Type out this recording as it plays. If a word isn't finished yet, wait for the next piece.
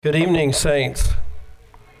Good evening, saints.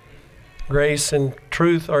 Grace and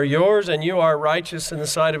truth are yours, and you are righteous in the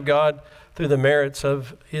sight of God through the merits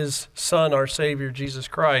of his Son, our Savior, Jesus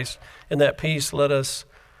Christ. In that peace, let us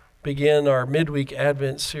begin our midweek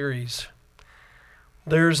Advent series.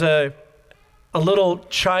 There's a little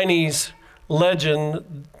Chinese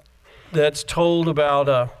legend that's told about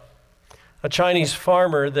a Chinese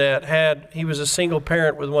farmer he was a single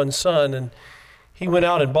parent with one son, and he went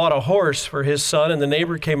out and bought a horse for his son, and the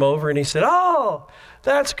neighbor came over and he said, "Oh,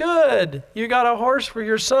 that's good. You got a horse for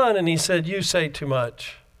your son." And he said, "You say too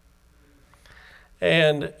much."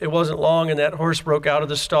 And it wasn't long, and that horse broke out of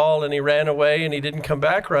the stall, and he ran away, and he didn't come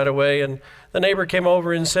back right away. And the neighbor came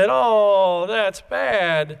over and said, "Oh, that's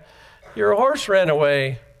bad. Your horse ran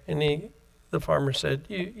away." And the farmer said,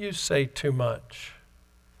 You say too much."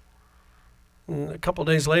 And a couple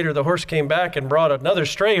days later, the horse came back and brought another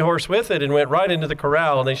stray horse with it and went right into the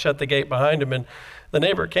corral, and they shut the gate behind him. And the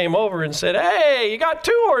neighbor came over and said, "Hey, you got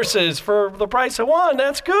two horses for the price of one.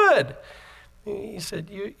 That's good." He said,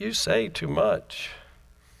 You say too much."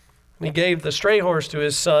 And he gave the stray horse to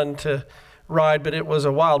his son to ride, but it was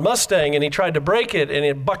a wild Mustang, and he tried to break it, and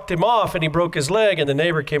it bucked him off, and he broke his leg. And the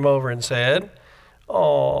neighbor came over and said,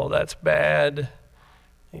 "Oh, that's bad."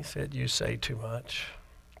 He said, "You say too much."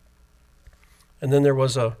 And then there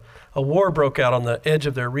was a war broke out on the edge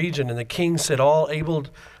of their region, and the king said, "All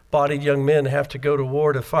able-bodied young men have to go to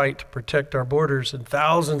war to fight to protect our borders." And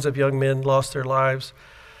thousands of young men lost their lives.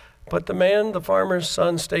 But the farmer's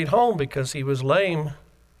son, stayed home because he was lame.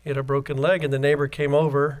 He had a broken leg, and the neighbor came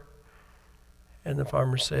over, and the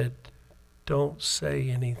farmer said, "Don't say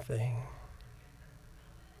anything."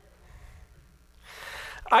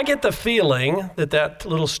 I get the feeling that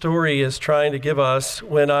little story is trying to give us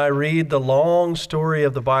when I read the long story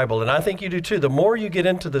of the Bible, and I think you do too. The more you get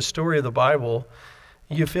into the story of the Bible,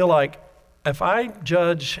 you feel like, if I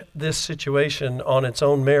judge this situation on its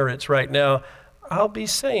own merits right now, I'll be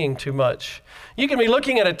saying too much. You can be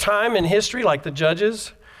looking at a time in history like the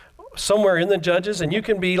Judges, somewhere in the Judges, and you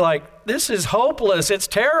can be like, "This is hopeless, it's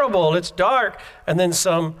terrible, it's dark," and then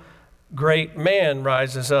some great man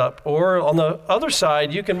rises up. Or on the other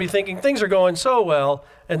side, you can be thinking things are going so well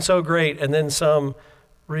and so great, and then some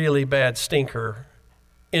really bad stinker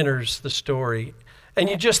enters the story, and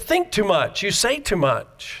you just think too much, you say too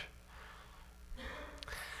much.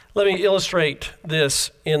 Let me illustrate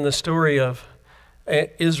this in the story of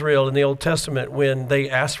Israel in the Old Testament when they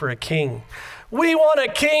asked for a king. "We want a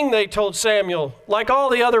king," they told Samuel, "like all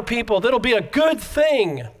the other people. That'll be a good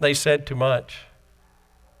thing." They said too much.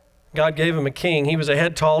 God gave him a king. He was a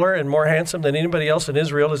head taller and more handsome than anybody else in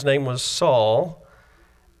Israel. His name was Saul.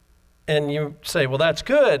 And you say, "Well, that's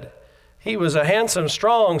good. He was a handsome,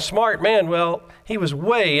 strong, smart man." Well, he was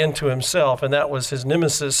way into himself, and that was his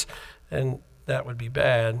nemesis, and that would be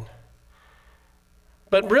bad.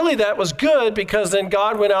 But really that was good, because then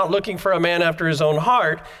God went out looking for a man after his own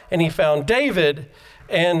heart, and he found David.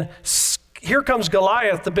 And here comes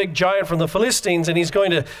Goliath, the big giant from the Philistines, and he's going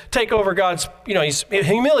to take over he's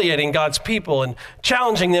humiliating God's people and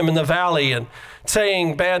challenging them in the valley and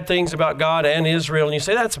saying bad things about God and Israel. And you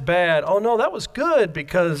say, "That's bad." Oh no, that was good,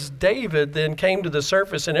 because David then came to the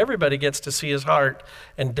surface, and everybody gets to see his heart.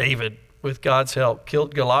 And David, with God's help,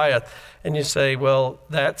 killed Goliath. And you say, "Well,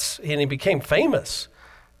 and he became famous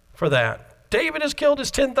for that. David has killed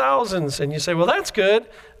his 10,000s. And you say, "Well, that's good."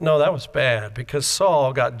 No, that was bad, because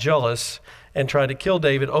Saul got jealous and tried to kill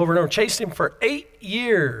David over and over, chased him for 8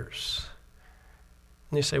 years.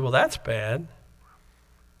 And you say, "Well, that's bad."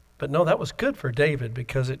 But no, that was good for David,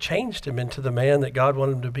 because it changed him into the man that God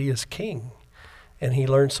wanted him to be as king. And he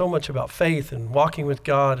learned so much about faith and walking with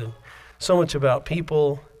God, and so much about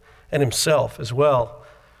people and himself as well.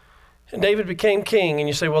 And David became king, and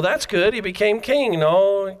you say, "Well, that's good. He became king."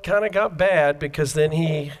 No, it kind of got bad, because then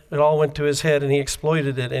it all went to his head, and he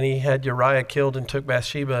exploited it, and he had Uriah killed and took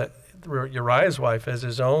Bathsheba, Uriah's wife, as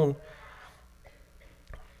his own.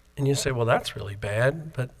 And you say, "Well, that's really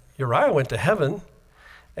bad." But Uriah went to heaven,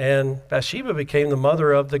 and Bathsheba became the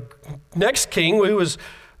mother of the next king,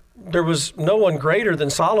 there was no one greater than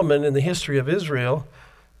Solomon in the history of Israel.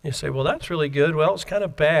 You say, "Well, that's really good." Well, it's kind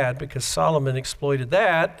of bad, because Solomon exploited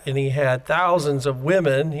that, and he had thousands of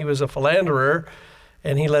women. He was a philanderer,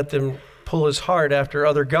 and he let them pull his heart after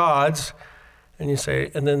other gods. And you say,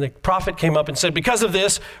 and then the prophet came up and said, "Because of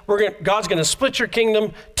this, God's going to split your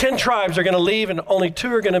kingdom. 10 tribes are going to leave, and only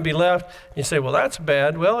 2 are going to be left." And you say, "Well, that's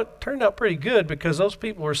bad." Well, it turned out pretty good, because those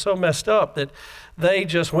people were so messed up that they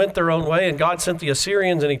just went their own way, and God sent the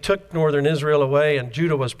Assyrians, and he took northern Israel away, and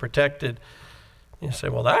Judah was protected. You say,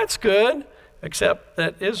 "Well, that's good." except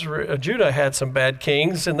that Judah had some bad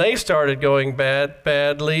kings, and they started going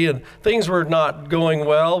badly, and things were not going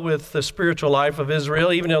well with the spiritual life of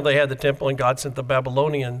Israel, even though they had the temple, and God sent the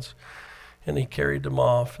Babylonians, and he carried them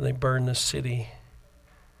off, and they burned the city.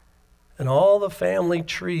 And all the family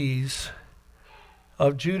trees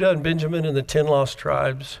of Judah and Benjamin and the 10 lost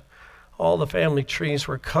tribes, all the family trees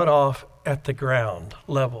were cut off at the ground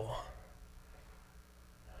level.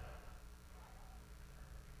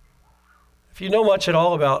 If you know much at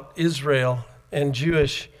all about Israel and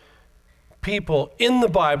Jewish people in the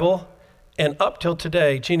Bible and up till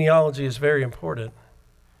today, genealogy is very important.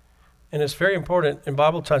 And it's very important in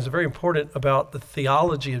Bible times, it's very important about the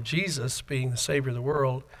theology of Jesus being the Savior of the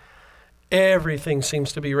world. Everything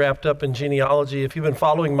seems to be wrapped up in genealogy. If you've been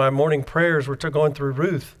following my morning prayers, we're going through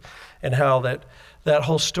Ruth and how that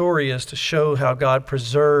whole story is to show how God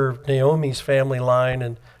preserved Naomi's family line,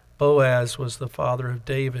 and Boaz was the father of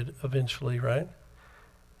David eventually, right?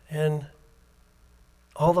 And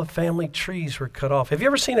all the family trees were cut off. Have you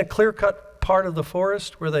ever seen a clear-cut part of the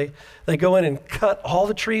forest where they go in and cut all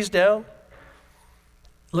the trees down?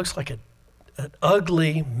 It looks like an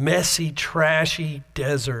ugly, messy, trashy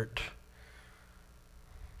desert.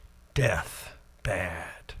 Death,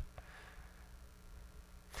 bad.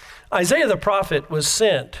 Isaiah the prophet was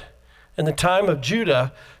sent in the time of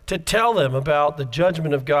Judah to tell them about the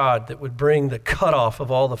judgment of God that would bring the cutoff of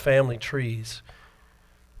all the family trees.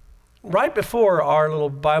 Right before our little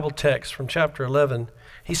Bible text from chapter 11,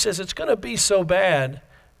 he says it's going to be so bad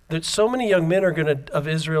that so many young men of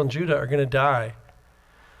Israel and Judah are going to die,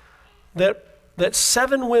 that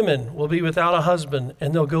 7 women will be without a husband,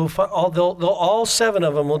 and all 7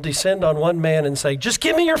 of them will descend on one man and say, just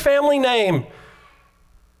give me your family name.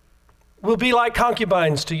 We'll be like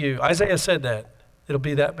concubines to you. Isaiah said that. It'll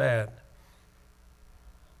be that bad.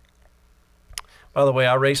 By the way,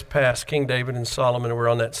 I raced past King David and Solomon, and we're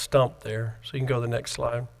on that stump there. So you can go to the next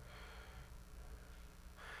slide.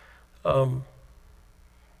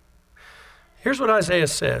 Here's what Isaiah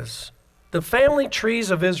says. The family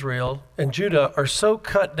trees of Israel and Judah are so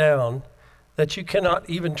cut down that you cannot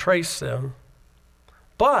even trace them.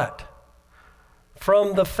 But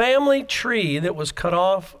from the family tree that was cut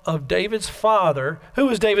off of David's father, who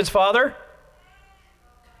was David's father?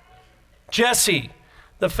 Jesse.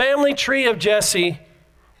 The family tree of Jesse,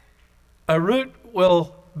 a root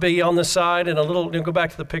will be on the side, and go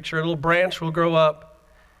back to the picture, a little branch will grow up.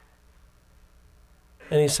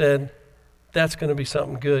 And he said, that's going to be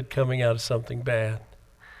something good coming out of something bad.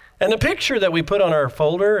 And the picture that we put on our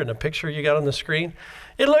folder and the picture you got on the screen,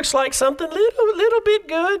 it looks like something little bit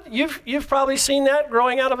good. You've probably seen that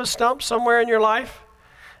growing out of a stump somewhere in your life.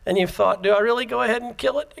 And you've thought, do I really go ahead and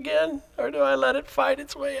kill it again? Or do I let it fight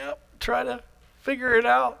its way out, try to figure it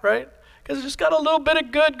out, right? Because it's just got a little bit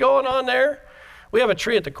of good going on there. We have a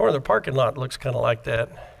tree at the corner of the parking lot that looks kind of like that,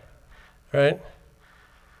 right?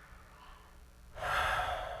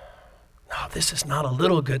 No, this is not a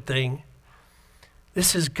little good thing.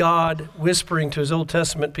 This is God whispering to his Old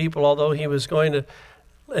Testament people, although he was going to,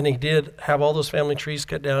 and he did have all those family trees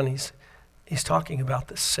cut down, he's talking about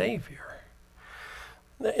the Savior.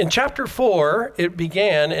 In chapter 4, it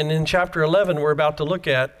began, and in chapter 11, we're about to look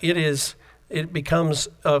at, it becomes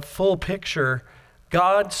a full picture.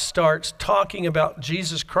 God starts talking about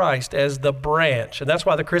Jesus Christ as the branch, and that's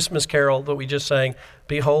why the Christmas carol that we just sang,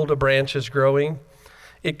 "Behold, a branch is growing,"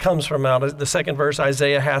 it comes from out the second verse,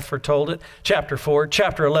 Isaiah hath foretold it, chapter 4,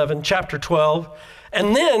 chapter 11, chapter 12.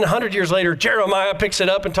 And then 100 years later, Jeremiah picks it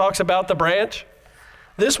up and talks about the branch.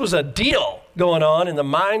 This was a deal going on in the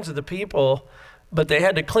minds of the people, but they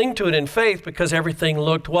had to cling to it in faith because everything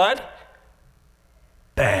looked what?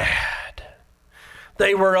 Bad.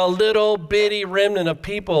 They were a little bitty remnant of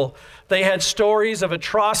people. They had stories of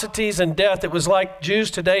atrocities and death. It was like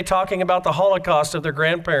Jews today talking about the Holocaust of their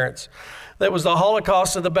grandparents. That was the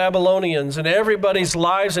Holocaust of the Babylonians, and everybody's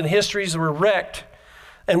lives and histories were wrecked,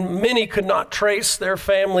 and many could not trace their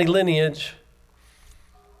family lineage.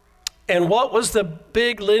 And what was the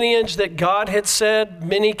big lineage that God had said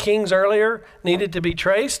many kings earlier needed to be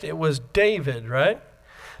traced? It was David, right?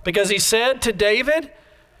 Because he said to David,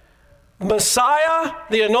 Messiah,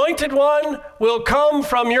 the anointed one, will come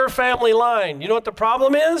from your family line. You know what the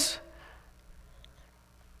problem is?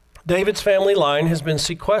 David's family line has been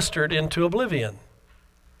sequestered into oblivion.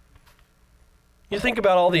 You think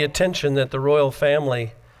about all the attention that the royal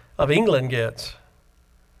family of England gets.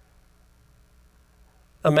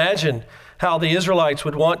 Imagine how the Israelites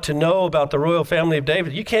would want to know about the royal family of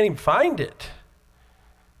David. You can't even find it.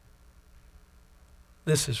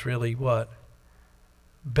 This is really what?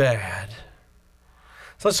 Bad.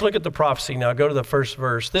 So let's look at the prophecy now. Go to the first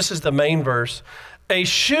verse. This is the main verse. A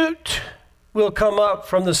shoot will come up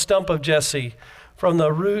from the stump of Jesse. From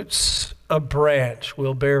the roots a branch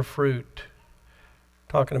will bear fruit.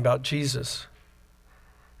 Talking about Jesus.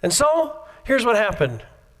 And so, here's what happened.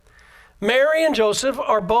 Mary and Joseph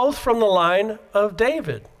are both from the line of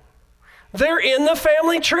David. They're in the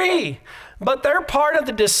family tree, but they're part of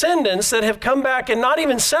the descendants that have come back and not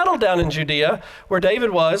even settled down in Judea, where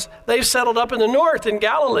David was. They've settled up in the north in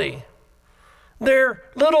Galilee. They're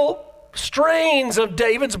little strains of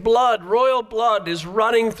David's blood, royal blood is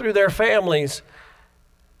running through their families.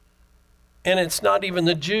 And it's not even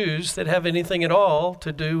the Jews that have anything at all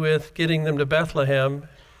to do with getting them to Bethlehem.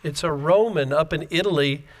 It's a Roman up in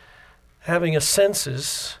Italy having a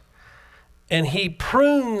census, and he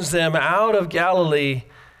prunes them out of Galilee,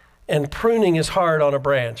 and pruning is hard on a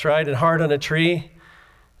branch, right? And hard on a tree,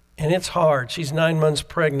 and it's hard. She's 9 months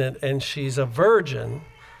pregnant, and she's a virgin.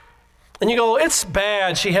 And you go, it's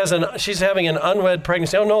bad. She's having an unwed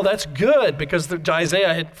pregnancy. Oh, no, that's good, because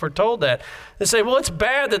Isaiah had foretold that. They say, well, it's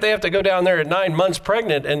bad that they have to go down there at 9 months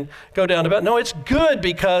pregnant and go down to Bethlehem. No, it's good,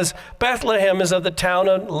 because Bethlehem is of the town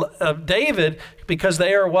of David, because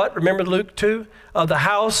they are what? Remember Luke 2? Of the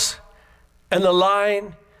house and the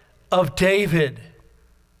line of David.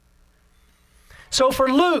 So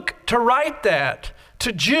for Luke to write that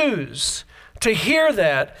to Jews, to hear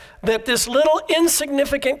that this little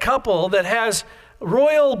insignificant couple that has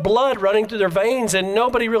royal blood running through their veins and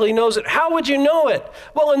nobody really knows it. How would you know it?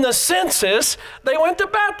 Well, in the census, they went to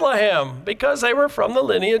Bethlehem because they were from the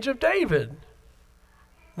lineage of David.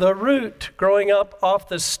 The root growing up off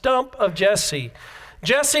the stump of Jesse.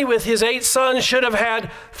 Jesse, with his 8 sons, should have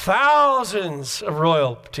had thousands of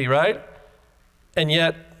royalty, right? And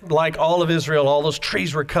yet, like all of Israel, all those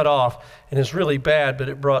trees were cut off. And it's really bad, but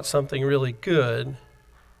it brought something really good,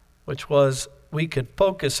 which was we could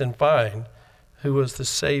focus and find who was the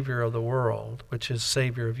Savior of the world, which is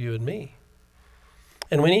Savior of you and me.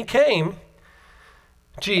 And when he came,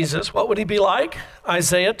 Jesus, what would he be like?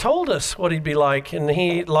 Isaiah told us what he'd be like,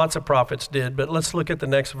 and lots of prophets did, but let's look at the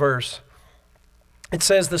next verse. It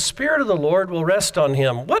says, the Spirit of the Lord will rest on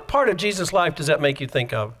him. What part of Jesus' life does that make you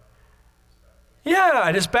think of? Yeah,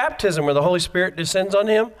 it is baptism where the Holy Spirit descends on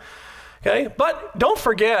him. Okay, but don't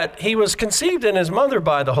forget, he was conceived in his mother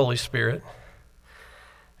by the Holy Spirit.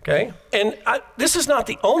 Okay, and this is not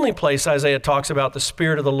the only place Isaiah talks about the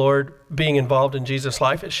Spirit of the Lord being involved in Jesus'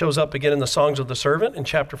 life. It shows up again in the Songs of the Servant in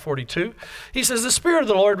chapter 42. He says, the Spirit of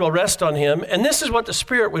the Lord will rest on him, and this is what the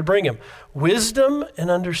Spirit would bring him: wisdom and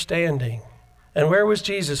understanding. And where was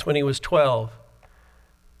Jesus when he was 12?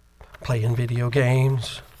 Playing video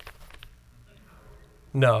games?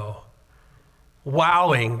 No.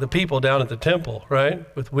 Wowing the people down at the temple, right?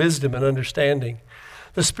 With wisdom and understanding.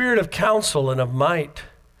 The spirit of counsel and of might.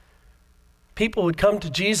 People would come to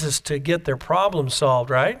Jesus to get their problems solved,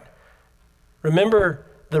 right? Remember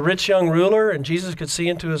the rich young ruler, and Jesus could see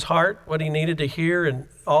into his heart what he needed to hear, and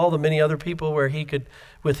all the many other people where he could,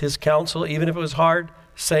 with his counsel, even if it was hard,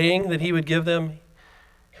 saying that he would give them,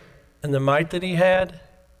 and the might that he had,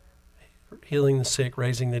 healing the sick,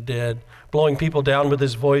 raising the dead, blowing people down with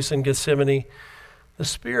his voice in Gethsemane. The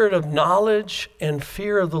spirit of knowledge and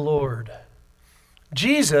fear of the Lord.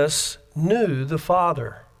 Jesus knew the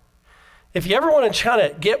Father. If you ever want to kind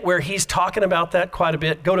of get where he's talking about that quite a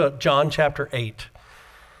bit, go to John chapter 8.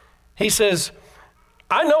 He says,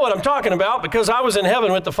 I know what I'm talking about because I was in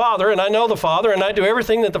heaven with the Father, and I know the Father, and I do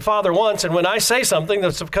everything that the Father wants, and when I say something,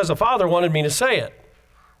 that's because the Father wanted me to say it.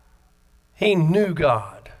 He knew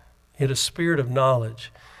God. He had a spirit of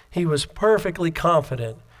knowledge. He was perfectly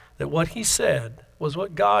confident that what he said was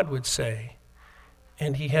what God would say.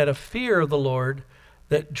 And he had a fear of the Lord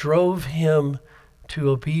that drove him to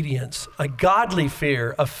obedience, a godly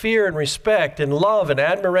fear, a fear and respect and love and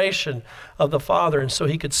admiration of the Father. And so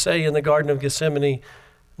he could say in the Garden of Gethsemane,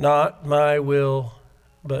 not my will,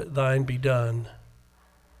 but thine be done.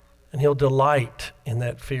 And he'll delight in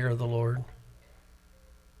that fear of the Lord.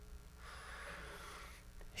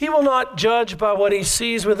 He will not judge by what he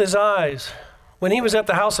sees with his eyes. When he was at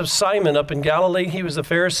the house of Simon up in Galilee, he was a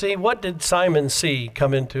Pharisee. What did Simon see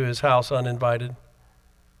come into his house uninvited?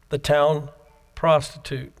 The town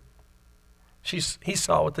prostitute. He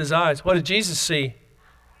saw with his eyes. What did Jesus see?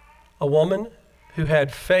 A woman who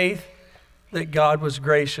had faith that God was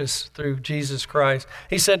gracious through Jesus Christ.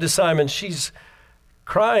 He said to Simon, she's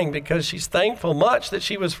crying because she's thankful much that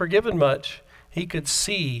she was forgiven much. He could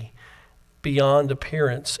see beyond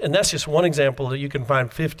appearance. And that's just one example that you can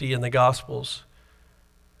find 50 in the Gospels.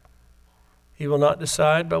 He will not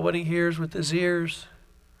decide by what he hears with his ears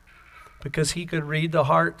because he could read the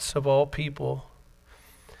hearts of all people.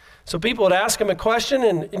 So people would ask him a question,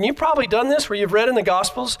 and you've probably done this where you've read in the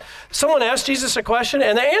Gospels. Someone asks Jesus a question,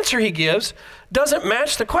 and the answer he gives doesn't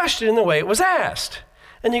match the question in the way it was asked.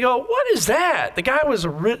 And you go, what is that? The guy was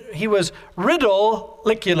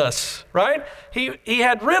riddle-liculous, right? He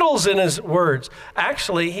had riddles in his words.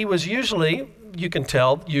 Actually, he was usually, you can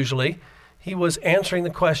tell, he was answering the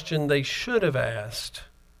question they should have asked,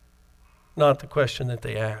 not the question that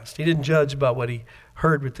they asked. He didn't judge by what he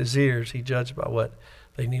heard with his ears. He judged by what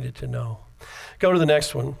they needed to know. Go to the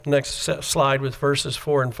next one, next slide with verses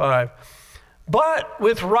 4 and 5. But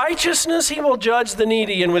with righteousness he will judge the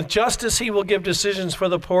needy, and with justice he will give decisions for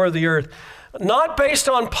the poor of the earth. Not based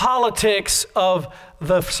on politics of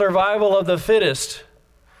the survival of the fittest.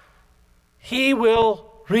 He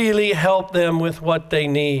will really help them with what they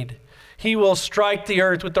need. He will strike the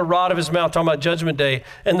earth with the rod of his mouth, talking about judgment day,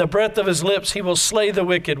 and the breath of his lips he will slay the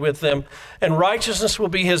wicked with them. And righteousness will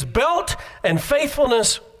be his belt, and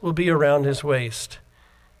faithfulness will be around his waist.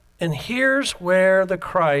 And here's where the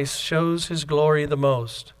Christ shows his glory the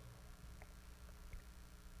most.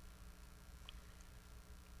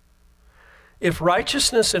 If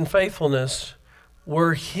righteousness and faithfulness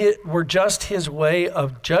were just his way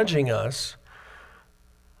of judging us,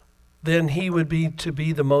 then he would be to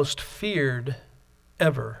be the most feared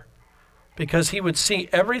ever, because he would see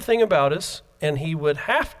everything about us, and he would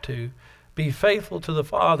have to be faithful to the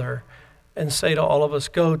Father and say to all of us,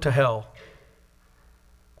 go to hell.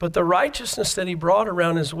 But the righteousness that he brought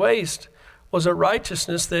around his waist was a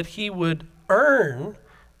righteousness that he would earn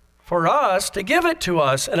for us, to give it to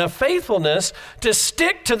us, and a faithfulness to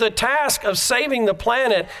stick to the task of saving the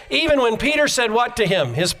planet, even when Peter said what to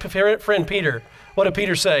him? His friend Peter. What did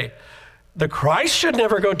Peter say? The Christ should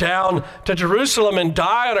never go down to Jerusalem and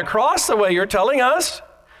die on a cross the way you're telling us.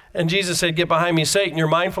 And Jesus said, get behind me, Satan. You're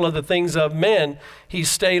mindful of the things of men. He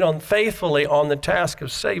stayed faithfully on the task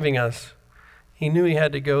of saving us. He knew he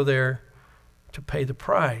had to go there to pay the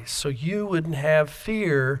price. So you wouldn't have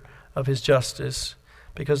fear of his justice,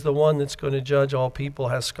 because the one that's going to judge all people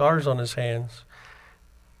has scars on his hands.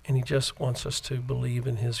 And he just wants us to believe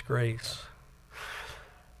in his grace.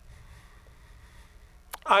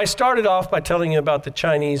 I started off by telling you about the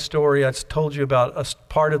Chinese story. I told you about a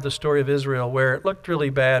part of the story of Israel where it looked really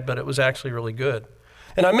bad, but it was actually really good.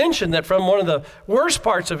 And I mentioned that from one of the worst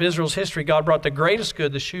parts of Israel's history, God brought the greatest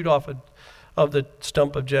good, the shoot off of the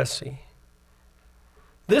stump of Jesse.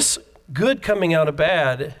 This good coming out of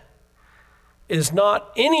bad is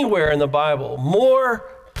not anywhere in the Bible more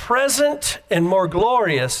present and more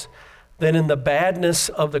glorious than in the badness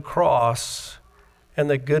of the cross and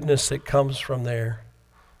the goodness that comes from there.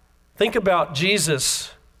 Think about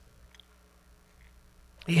Jesus.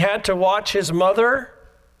 He had to watch his mother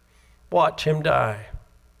watch him die.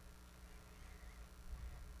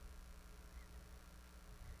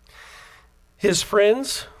 His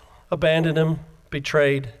friends abandoned him,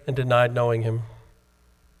 betrayed, and denied knowing him.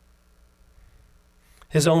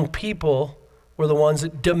 His own people were the ones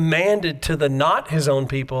that demanded to the not his own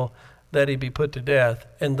people that he be put to death.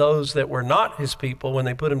 And those that were not his people, when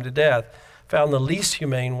they put him to death, found the least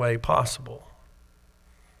humane way possible.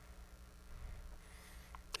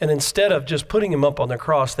 And instead of just putting him up on the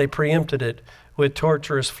cross, they preempted it with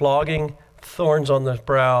torturous flogging, thorns on the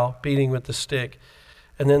brow, beating with the stick.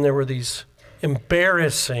 And then there were these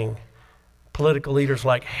embarrassing political leaders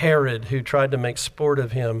like Herod, who tried to make sport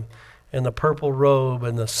of him, and the purple robe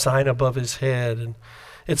and the sign above his head. And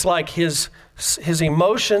it's like his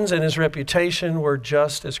emotions and his reputation were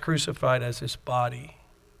just as crucified as his body.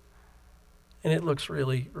 And it looks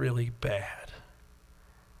really, really bad.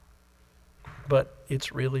 But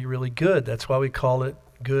it's really, really good. That's why we call it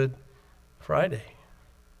Good Friday.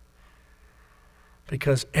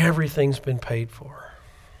 Because everything's been paid for.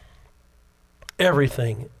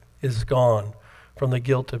 Everything is gone from the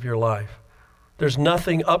guilt of your life. There's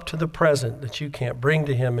nothing up to the present that you can't bring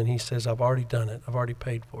to him, and he says, I've already done it. I've already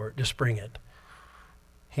paid for it. Just bring it.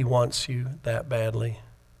 He wants you that badly.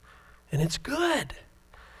 And it's good.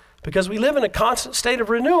 Because we live in a constant state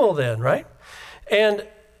of renewal then, right? And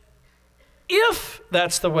if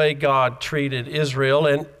that's the way God treated Israel,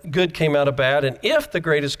 and good came out of bad, and if the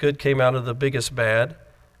greatest good came out of the biggest bad,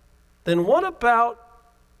 then what about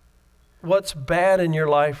what's bad in your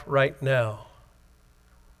life right now?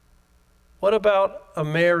 What about a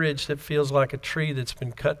marriage that feels like a tree that's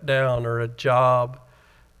been cut down, or a job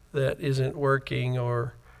that isn't working,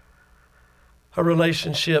 or a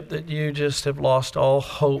relationship that you just have lost all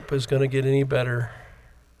hope is going to get any better,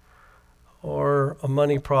 or a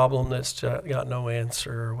money problem that's got no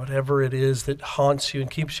answer, or whatever it is that haunts you and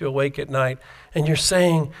keeps you awake at night, and you're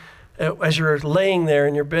saying, as you're laying there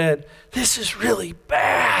in your bed, this is really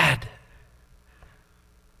bad.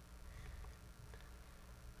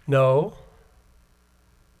 No.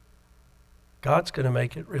 God's going to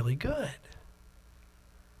make it really good.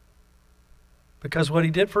 Because what he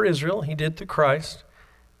did for Israel, he did through Christ.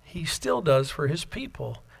 He still does for his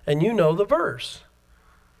people. And you know the verse.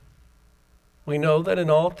 We know that in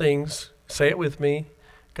all things, say it with me,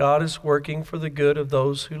 God is working for the good of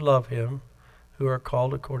those who love him, who are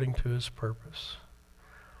called according to his purpose.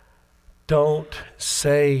 Don't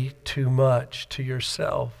say too much to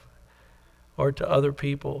yourself or to other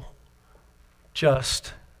people.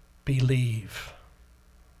 Just believe.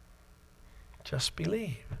 Just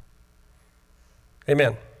believe.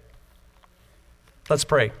 Amen. Let's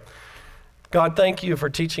pray. God, thank you for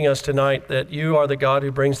teaching us tonight that you are the God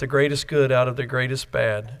who brings the greatest good out of the greatest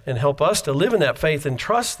bad. And help us to live in that faith and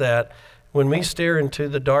trust that when we stare into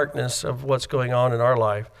the darkness of what's going on in our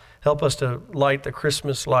life. Help us to light the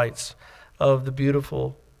Christmas lights of the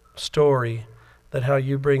beautiful story that how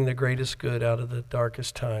you bring the greatest good out of the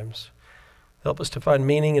darkest times. Help us to find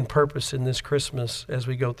meaning and purpose in this Christmas as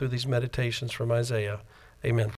we go through these meditations from Isaiah. Amen.